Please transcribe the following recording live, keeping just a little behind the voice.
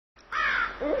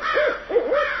Hi,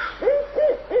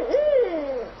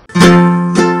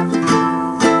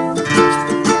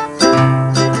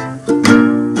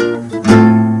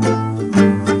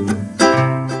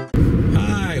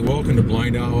 welcome to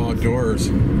Blind Owl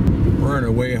Outdoors. We're on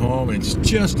our way home and it's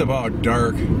just about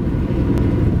dark.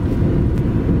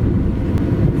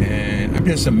 And I'm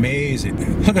just amazed.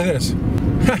 Look at this.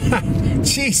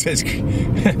 Jesus,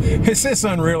 is this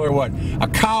unreal or what? A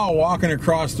cow walking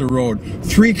across the road.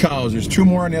 3 cows, there's 2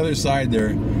 more on the other side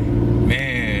there.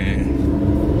 Man.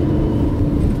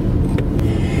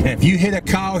 And if you hit a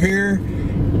cow here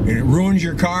and it ruins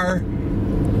your car,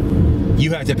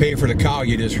 you have to pay for the cow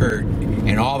you just hurt.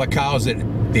 And all the cows that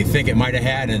they think it might have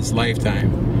had in its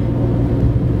lifetime.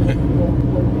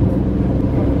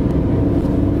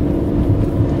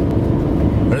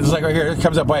 But it's like right here, here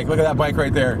comes a bike. Look at that bike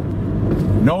right there.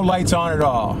 No lights on at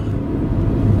all.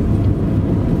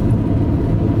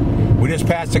 We just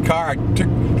passed a car. I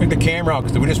took the camera out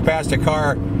because we just passed a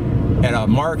car at a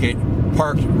market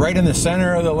parked right in the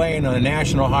center of the lane on a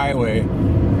national highway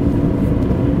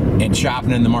and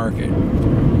shopping in the market.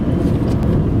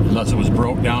 Unless it was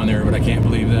broke down there, but I can't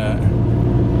believe that.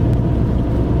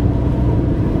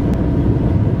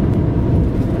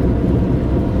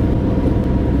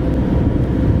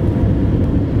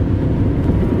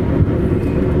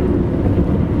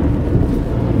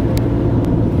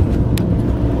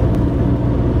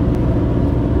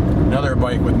 Another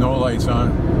bike with no lights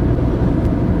on.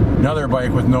 Another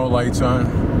bike with no lights on.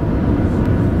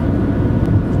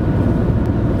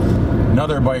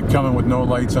 Another bike coming with no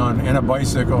lights on, and a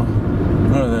bicycle.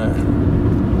 Look at that.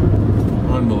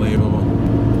 Unbelievable.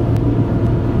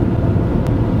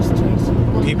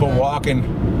 People walking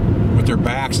with their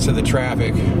backs to the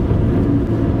traffic.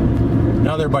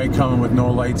 Another bike coming with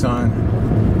no lights on.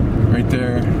 Right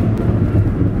there.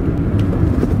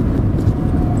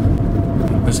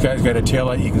 This guy's got a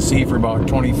taillight you can see for about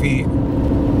 20 feet.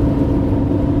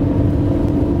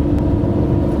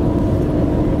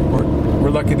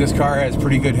 We're lucky this car has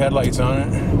pretty good headlights on it.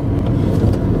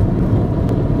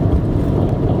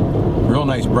 Real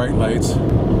nice bright lights.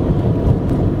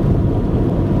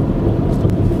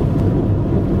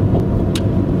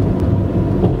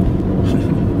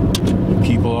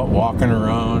 People out walking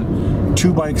around.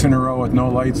 2 bikes in a row with no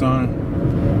lights on.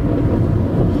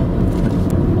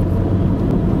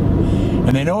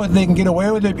 And they know that they can get away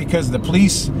with it because the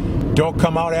police don't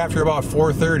come out after about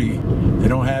 4:30. They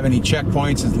don't have any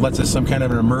checkpoints unless it's some kind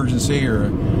of an emergency or a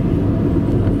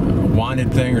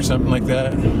wanted thing or something like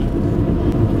that.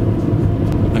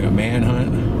 Like a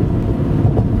manhunt.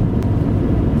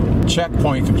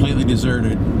 Checkpoint completely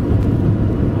deserted.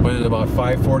 What is it, about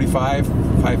 5:45,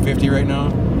 5:50 right now?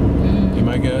 Be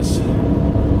my guess.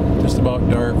 Just about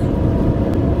dark.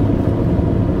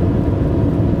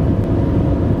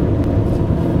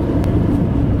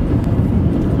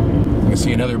 I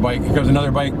see another bike. Here comes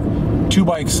another bike. 2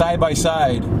 bikes side by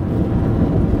side.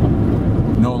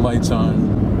 No lights on.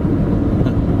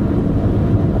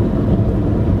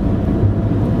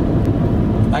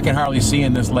 I can hardly see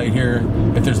in this light here.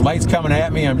 If there's lights coming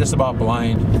at me, I'm just about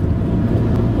blind.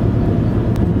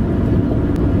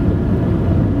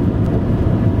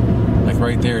 Like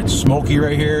right there, it's smoky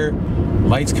right here.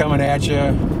 Lights coming at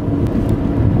you.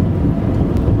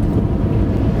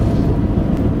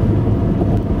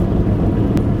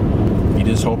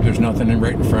 Just hope there's nothing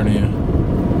right in front of you.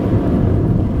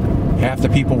 Half the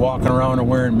people walking around are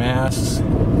wearing masks.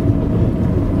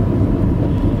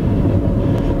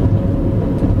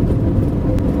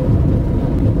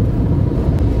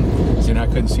 See, I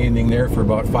couldn't see anything there for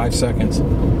about 5 seconds.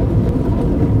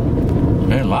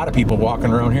 Man, a lot of people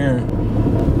walking around here.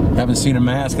 Haven't seen a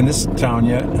mask in this town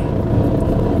yet.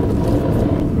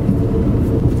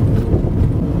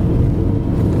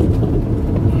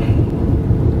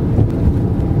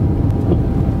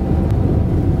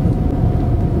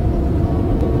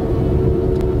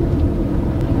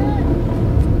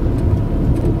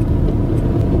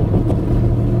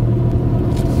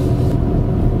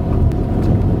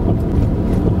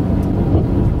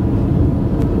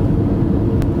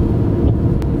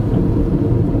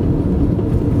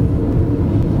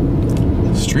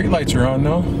 Street lights are on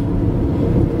though.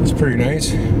 It's pretty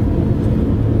nice.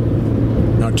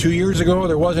 Now 2 years ago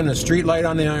there wasn't a street light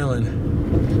on the island.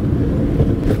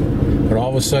 But all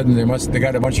of a sudden they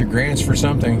got a bunch of grants for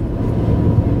something.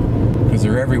 Because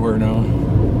they're everywhere now.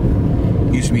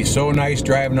 It used to be so nice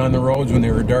driving on the roads when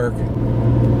they were dark.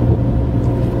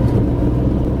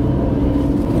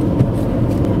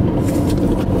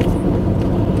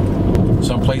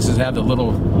 Some places have the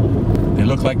little, they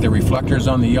look like the reflectors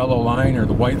on the yellow line or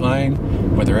the white line,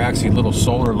 but they're actually little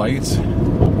solar lights.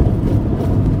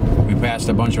 We passed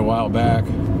a bunch a while back.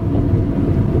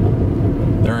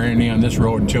 There aren't any on this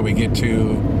road until we get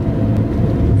to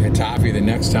Toffee, the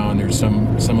next town. There's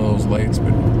some of those lights,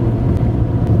 but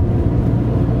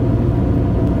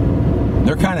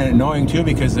they're kind of annoying too,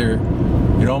 because it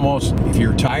almost, if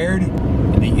you're tired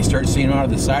and you start seeing them out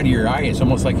of the side of your eye, it's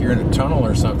almost like you're in a tunnel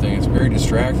or something. It's very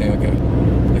distracting, like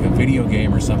a video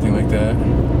game or something like that.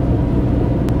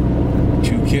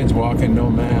 Two kids walking, no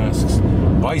masks.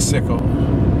 Bicycle.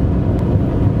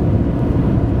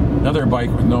 Another bike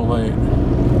with no light.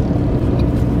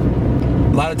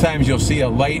 A lot of times you'll see a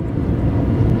light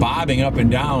bobbing up and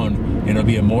down, and it'll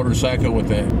be a motorcycle with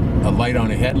a light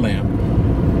on a headlamp.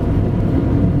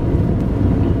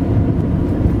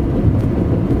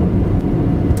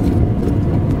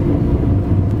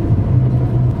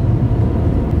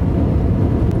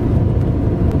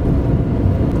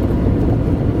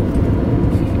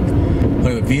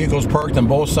 Vehicles parked on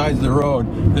both sides of the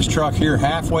road. This truck here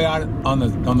halfway out on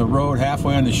the road,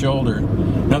 halfway on the shoulder.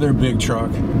 Another big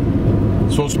truck.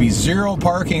 Supposed to be zero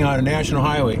parking on a national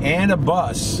highway and a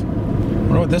bus. I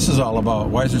wonder what this is all about.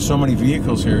 Why is there so many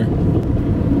vehicles here?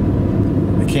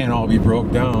 They can't all be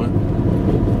broke down.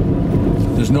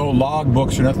 There's no log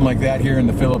books or nothing like that here in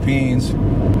the Philippines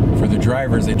for the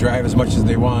drivers. They drive as much as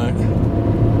they want.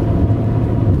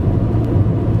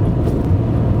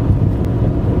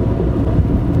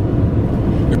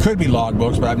 Could be log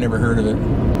books, but I've never heard of it.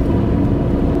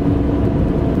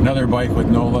 Another bike with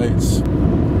no lights.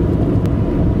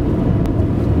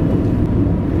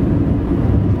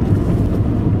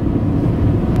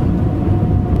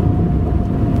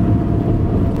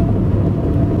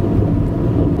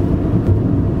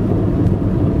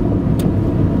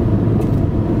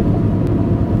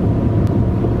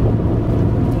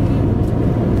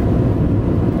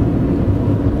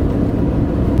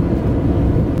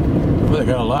 They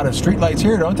got a lot of street lights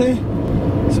here, don't they?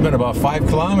 It's been about 5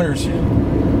 kilometers.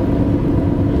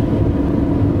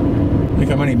 Think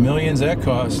how many millions that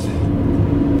cost.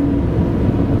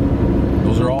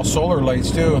 Those are all solar lights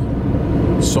too.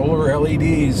 Solar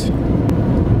LEDs.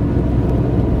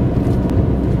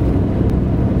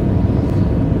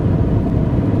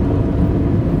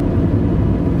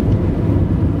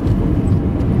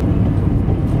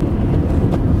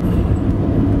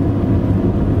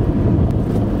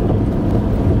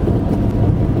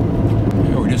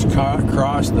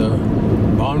 Across the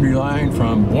boundary line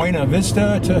from Buena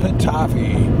Vista to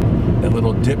Toffee. That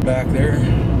little dip back there.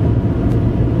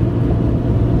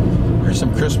 There's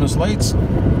some Christmas lights.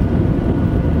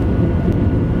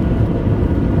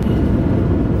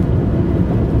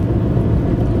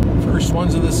 First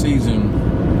ones of the season.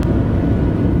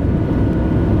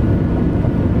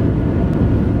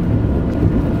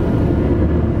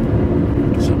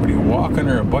 Somebody walking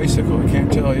or a bicycle, I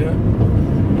can't tell yet.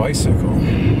 Bicycle.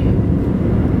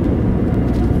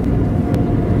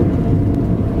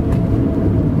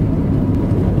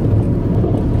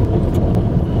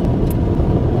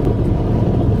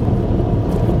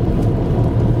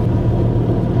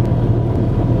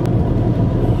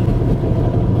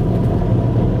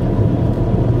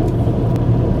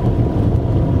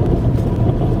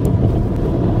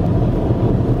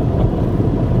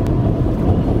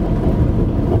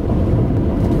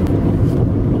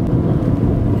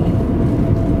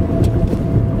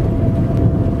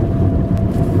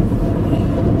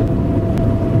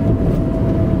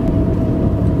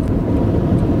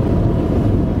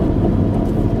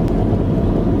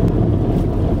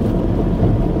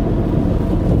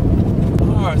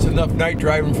 Enough night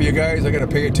driving for you guys. I gotta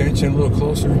pay attention a little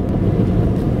closer.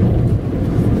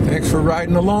 Thanks for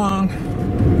riding along.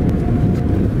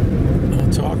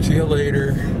 I'll talk to you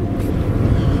later.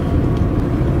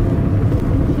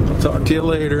 Talk to you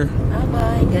later. Bye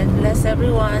bye. God bless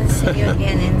everyone. See you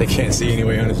again. They can't see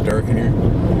anyway, and it's dark in here.